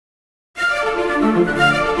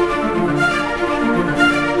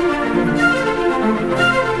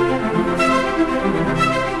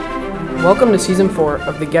Welcome to Season 4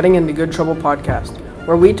 of the Getting Into Good Trouble podcast,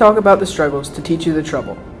 where we talk about the struggles to teach you the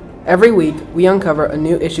trouble. Every week, we uncover a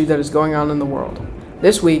new issue that is going on in the world.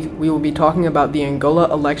 This week, we will be talking about the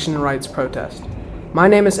Angola election rights protest. My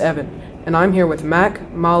name is Evan, and I'm here with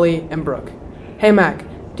Mac, Molly, and Brooke. Hey Mac,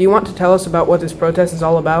 do you want to tell us about what this protest is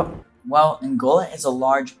all about? Well, Angola is a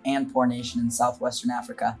large and poor nation in southwestern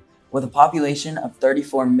Africa, with a population of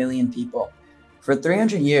 34 million people. For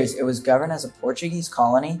 300 years, it was governed as a Portuguese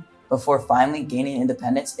colony before finally gaining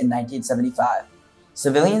independence in 1975.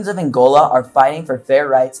 Civilians of Angola are fighting for fair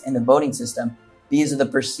rights in the voting system because of the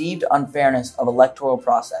perceived unfairness of electoral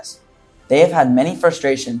process. They have had many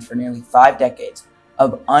frustrations for nearly 5 decades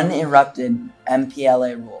of uninterrupted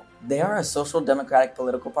MPLA rule. They are a social democratic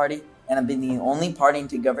political party and have been the only party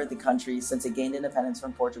to govern the country since it gained independence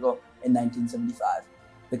from Portugal in 1975.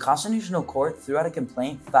 The Constitutional Court threw out a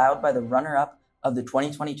complaint filed by the runner-up of the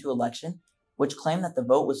 2022 election, which claimed that the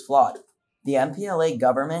vote was flawed. The MPLA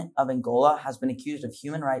government of Angola has been accused of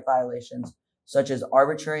human rights violations such as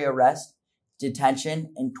arbitrary arrest,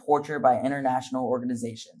 detention, and torture by international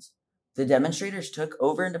organizations. The demonstrators took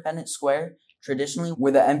over Independence Square, traditionally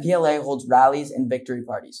where the MPLA holds rallies and victory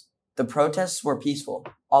parties. The protests were peaceful,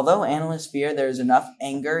 although analysts fear there is enough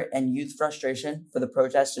anger and youth frustration for the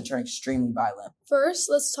protests to turn extremely violent. First,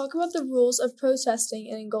 let's talk about the rules of protesting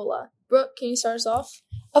in Angola. Brooke, can you start us off?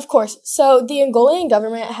 Of course. So the Angolan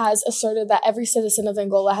government has asserted that every citizen of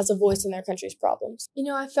Angola has a voice in their country's problems.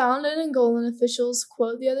 I found an Angolan official's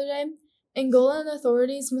quote the other day. Angolan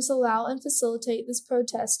authorities must allow and facilitate this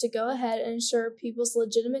protest to go ahead and ensure people's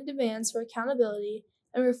legitimate demands for accountability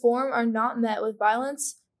and reform are not met with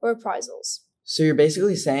violence or reprisals. So you're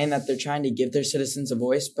basically saying that they're trying to give their citizens a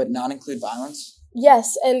voice but not include violence?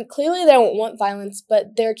 Yes, and clearly they don't want violence,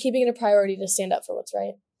 but they're keeping it a priority to stand up for what's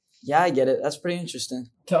right. Yeah, I get it. That's pretty interesting.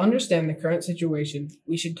 To understand the current situation,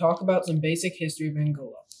 we should talk about some basic history of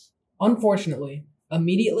Angola. Unfortunately,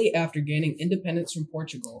 immediately after gaining independence from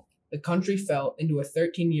Portugal, the country fell into a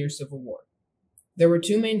 13-year civil war. There were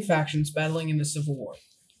 2 main factions battling in the civil war: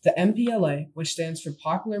 the MPLA, which stands for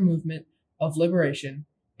Popular Movement of Liberation,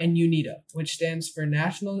 and UNITA, which stands for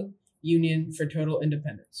National Union for Total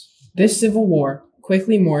Independence. This civil war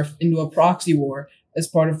quickly morphed into a proxy war as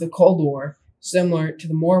part of the Cold War, similar to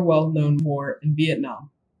the more well-known war in Vietnam.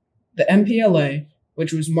 The MPLA,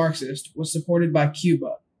 which was Marxist, was supported by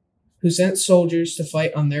Cuba, who sent soldiers to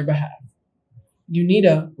fight on their behalf.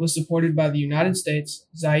 UNITA was supported by the United States,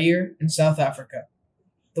 Zaire, and South Africa.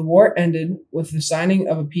 The war ended with the signing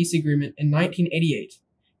of a peace agreement in 1988,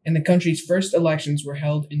 and the country's first elections were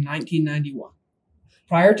held in 1991.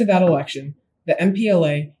 Prior to that election, the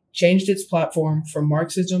MPLA changed its platform from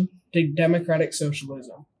Marxism to democratic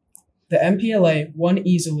socialism. The MPLA won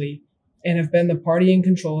easily and have been the party in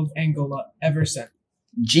control of Angola ever since.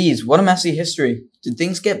 Geez, what a messy history. Did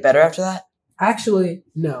things get better after that? Actually,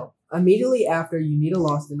 no. Immediately after UNITA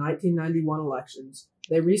lost the 1991 elections,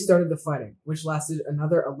 they restarted the fighting, which lasted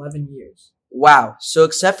another 11 years. Wow, so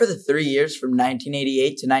except for the 3 years from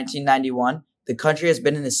 1988 to 1991, the country has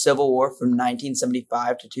been in a civil war from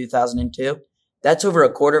 1975 to 2002. That's over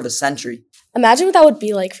a quarter of a century. Imagine what that would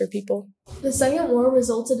be like for people. The Second War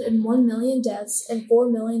resulted in 1 million deaths and 4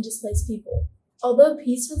 million displaced people. Although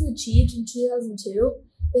peace was achieved in 2002,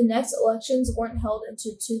 the next elections weren't held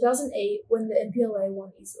until 2008 when the MPLA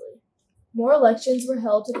won easily. More elections were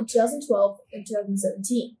held in 2012 and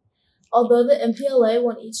 2017. Although the MPLA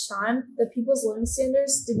won each time, the people's living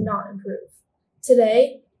standards did not improve.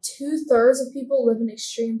 Today, 2/3 of people live in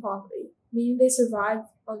extreme poverty, meaning they survive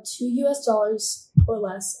on $2 or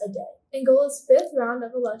less a day. Angola's 5th round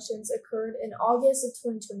of elections occurred in August of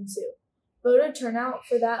 2022. Voter turnout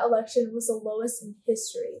for that election was the lowest in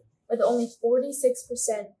history, with only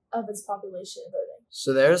 46% of its population voting.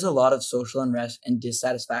 So there is a lot of social unrest and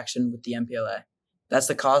dissatisfaction with the MPLA. That's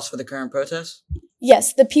the cause for the current protests?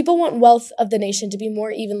 Yes, the people want wealth of the nation to be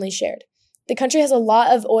more evenly shared. The country has a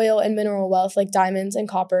lot of oil and mineral wealth like diamonds and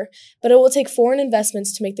copper, but it will take foreign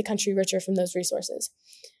investments to make the country richer from those resources.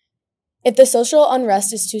 If the social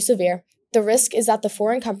unrest is too severe, the risk is that the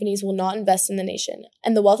foreign companies will not invest in the nation,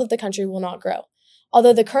 and the wealth of the country will not grow.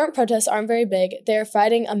 Although the current protests aren't very big, they are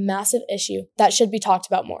fighting a massive issue that should be talked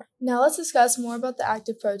about more. Now let's discuss more about the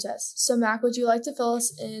active protests. So Mac, would you like to fill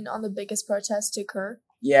us in on the biggest protest to occur?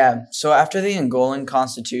 Yeah, so after the Angolan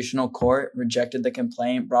Constitutional Court rejected the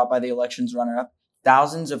complaint brought by the election's runner-up,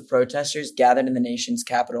 thousands of protesters gathered in the nation's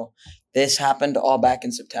capital. This happened all back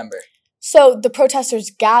in September. So the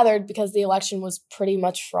protesters gathered because the election was pretty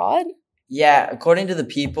much fraud? Yeah, according to the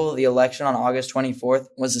People, the election on August 24th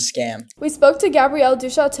was a scam. We spoke to Gabrielle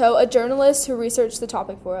Duchateau, a journalist who researched the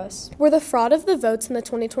topic for us. Were the fraud of the votes in the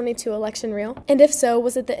 2022 election real? And if so,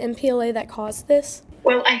 was it the MPLA that caused this?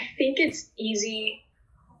 Well, I think it's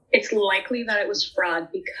likely that it was fraud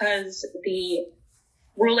because the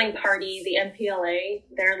ruling party, the MPLA,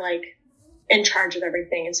 they're like in charge of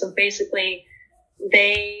everything. And so basically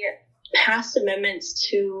they passed amendments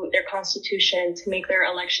to their constitution to make their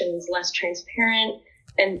elections less transparent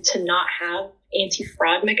and to not have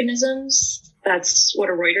anti-fraud mechanisms. That's what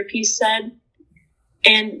a Reuters piece said.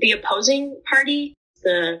 And the opposing party,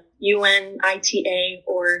 the UNITA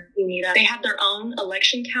or UNITA, they have their own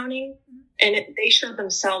election counting and they showed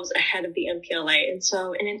themselves ahead of the MPLA. And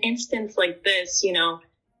so in an instance like this,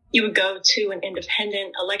 you would go to an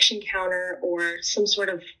independent election counter or some sort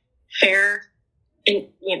of fair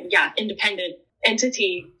independent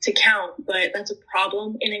entity to count, but that's a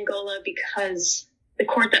problem in Angola because the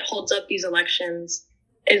court that holds up these elections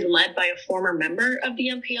is led by a former member of the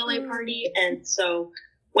MPLA party. And so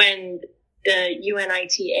when the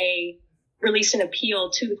UNITA released an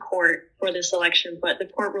appeal to the court for this election, but the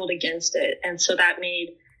court ruled against it. And so that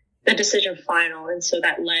made the decision final. And so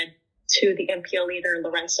that led to the MPL leader,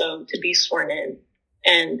 Lorenzo, to be sworn in.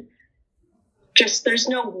 And just there's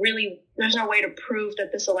no way to prove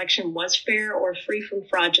that this election was fair or free from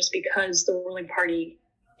fraud just because the ruling party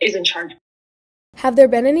is in charge. Have there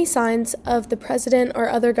been any signs of the president or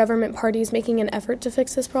other government parties making an effort to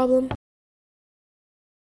fix this problem?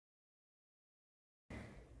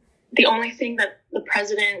 The only thing that the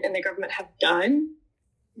president and the government have done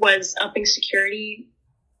was upping security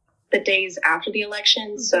the days after the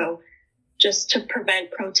election. Mm-hmm. So just to prevent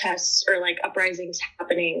protests or like uprisings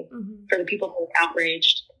happening for the people who are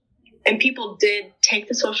outraged. And people did take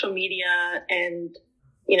to social media and,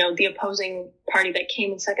 the opposing party that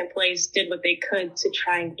came in second place did what they could to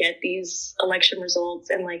try and get these election results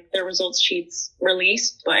and like their results sheets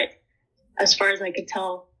released. But as far as I could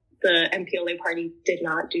tell, the MPLA party did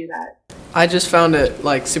not do that. I just found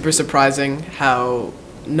it super surprising how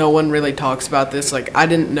no one really talks about this. I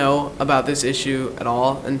didn't know about this issue at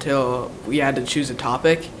all until we had to choose a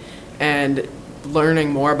topic, and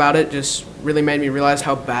learning more about it just really made me realize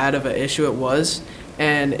how bad of an issue it was.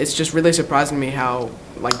 And it's just really surprising me how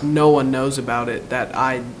no one knows about it that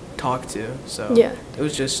I talked to. So yeah, it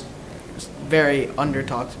was just very under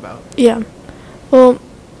talked about. Yeah. Well,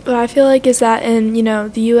 what I feel like is that in,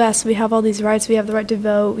 the U.S., we have all these rights. We have the right to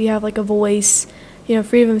vote. We have, a voice,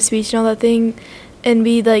 freedom of speech and all that thing. And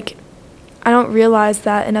I don't realize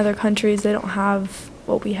that in other countries they don't have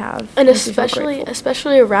what we have. And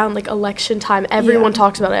especially around, election time, everyone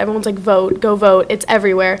talks about it. Everyone's vote, go vote. It's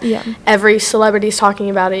everywhere. Yeah. Every celebrity's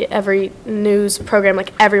talking about it. Every news program,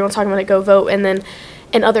 everyone's talking about it, go vote. And then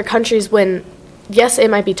in other countries when... Yes,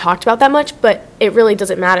 it might be talked about that much, but it really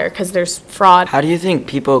doesn't matter because there's fraud. How do you think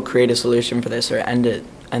people create a solution for this or end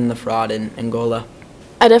the fraud in Angola?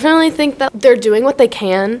 I definitely think that they're doing what they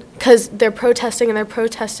can because they're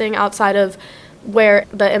protesting outside of where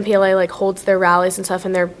the MPLA holds their rallies and stuff,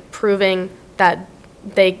 and they're proving that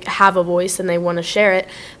they have a voice and they want to share it.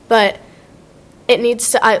 But it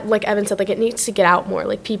needs to, like Evan said, it needs to get out more.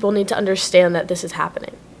 People need to understand that this is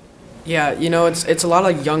happening. Yeah, it's a lot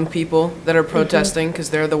of young people that are protesting because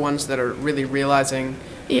they're the ones that are really realizing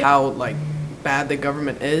how bad the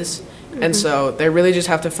government is. And so they really just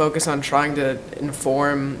have to focus on trying to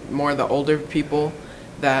inform more of the older people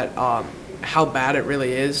that how bad it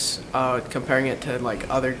really is, comparing it to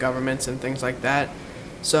other governments and things like that.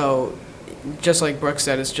 So just like Brooke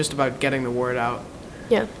said, it's just about getting the word out.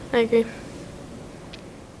 Yeah, I agree.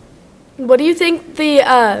 What do you think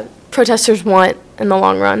the protesters want in the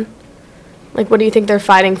long run? What do you think they're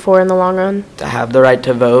fighting for in the long run? To have the right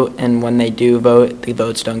to vote, and when they do vote, the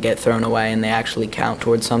votes don't get thrown away and they actually count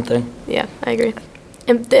towards something. Yeah, I agree.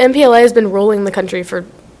 And the MPLA has been ruling the country for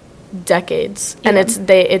decades, and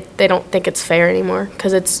they don't think it's fair anymore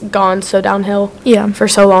because it's gone so downhill for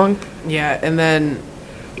so long. Yeah, and then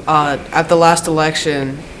at the last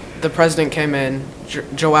election, the president came in,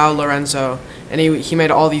 João Lorenzo, and he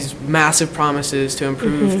made all these massive promises to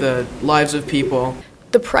improve the lives of people.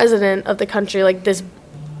 The president of the country, this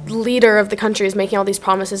leader of the country, is making all these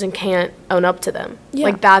promises and can't own up to them.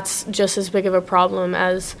 Yeah. That's just as big of a problem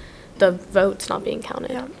as the votes not being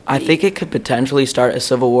counted. Yeah. I think it could potentially start a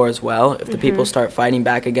civil war as well if the people start fighting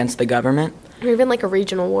back against the government. Or even a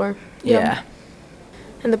regional war. Yeah.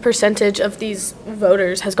 And the percentage of these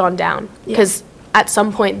voters has gone down because at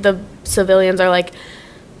some point the civilians are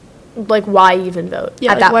why even vote?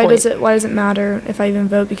 Yeah, at that why point. why does it matter if I even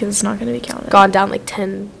vote because it's not going to be counted? Gone down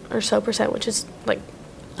 10% or so, which is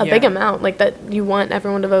a big amount, like that you want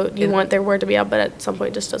everyone to vote, you want their word to be out, but at some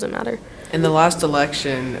point it just doesn't matter. In the last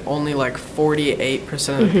election, only like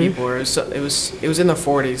 48% of the people, it was in the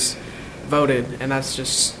 40s, voted, and that's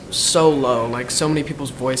just so low. Like, so many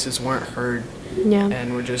people's voices weren't heard,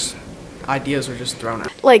 and ideas were just thrown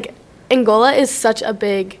out. Like, Angola is such a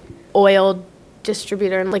big oil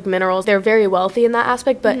distributor and like minerals. They're very wealthy in that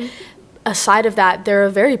aspect, but aside of that, they're a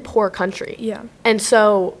very poor country. Yeah. And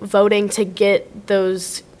so voting to get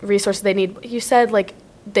those resources they need, you said like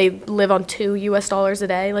they live on $2 a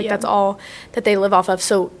day. Like that's all that they live off of.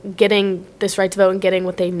 So getting this right to vote and getting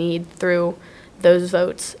what they need through those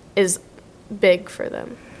votes is big for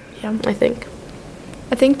them. Yeah. I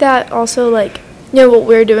think that also, like, you know, what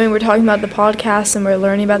we're doing, we're talking about the podcast and we're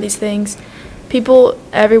learning about these things. People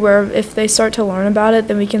everywhere, if they start to learn about it,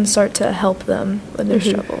 then we can start to help them with their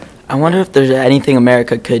struggle. I wonder if there's anything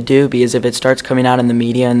America could do, because if it starts coming out in the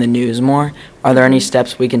media and the news more, are there any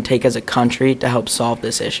steps we can take as a country to help solve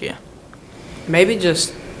this issue? Maybe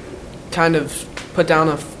just kind of put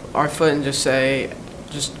down our foot and just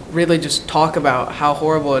really talk about how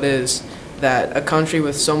horrible it is that a country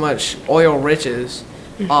with so much oil riches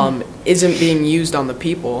isn't being used on the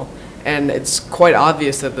people. And it's quite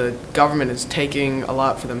obvious that the government is taking a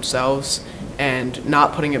lot for themselves and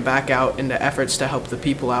not putting it back out into efforts to help the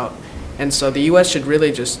people out. And so the U.S. should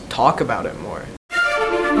really just talk about it more.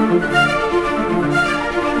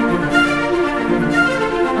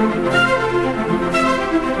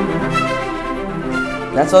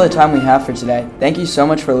 That's all the time we have for today. Thank you so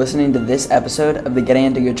much for listening to this episode of the Getting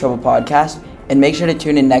Into Good Trouble podcast, and make sure to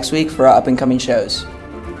tune in next week for our up-and-coming shows.